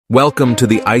Welcome to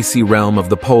the icy realm of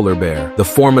the polar bear, the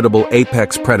formidable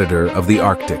apex predator of the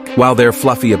Arctic. While their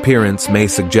fluffy appearance may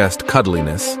suggest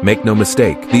cuddliness, make no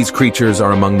mistake, these creatures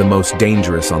are among the most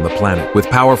dangerous on the planet. With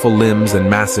powerful limbs and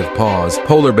massive paws,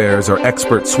 polar bears are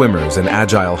expert swimmers and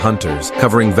agile hunters,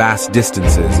 covering vast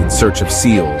distances in search of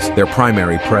seals, their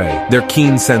primary prey. Their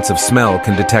keen sense of smell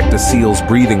can detect a seal's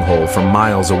breathing hole from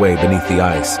miles away beneath the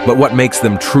ice. But what makes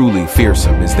them truly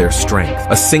fearsome is their strength.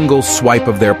 A single swipe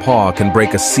of their paw can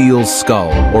break a seal's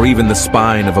skull, or even the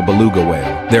spine of a beluga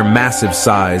whale. Their massive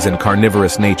size and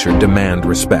carnivorous nature demand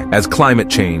respect. As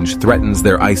climate change threatens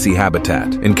their icy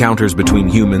habitat, encounters between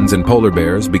humans and polar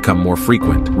bears become more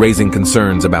frequent, raising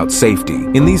concerns about safety.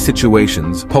 In these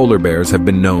situations, polar bears have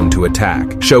been known to attack,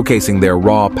 showcasing their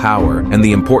raw power and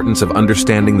the importance of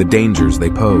understanding the dangers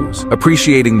they pose.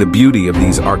 Appreciating the beauty of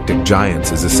these Arctic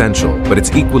giants is essential, but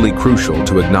it's equally crucial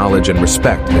to acknowledge and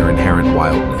respect their inherent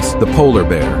wildness. The polar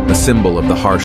bear, a symbol of the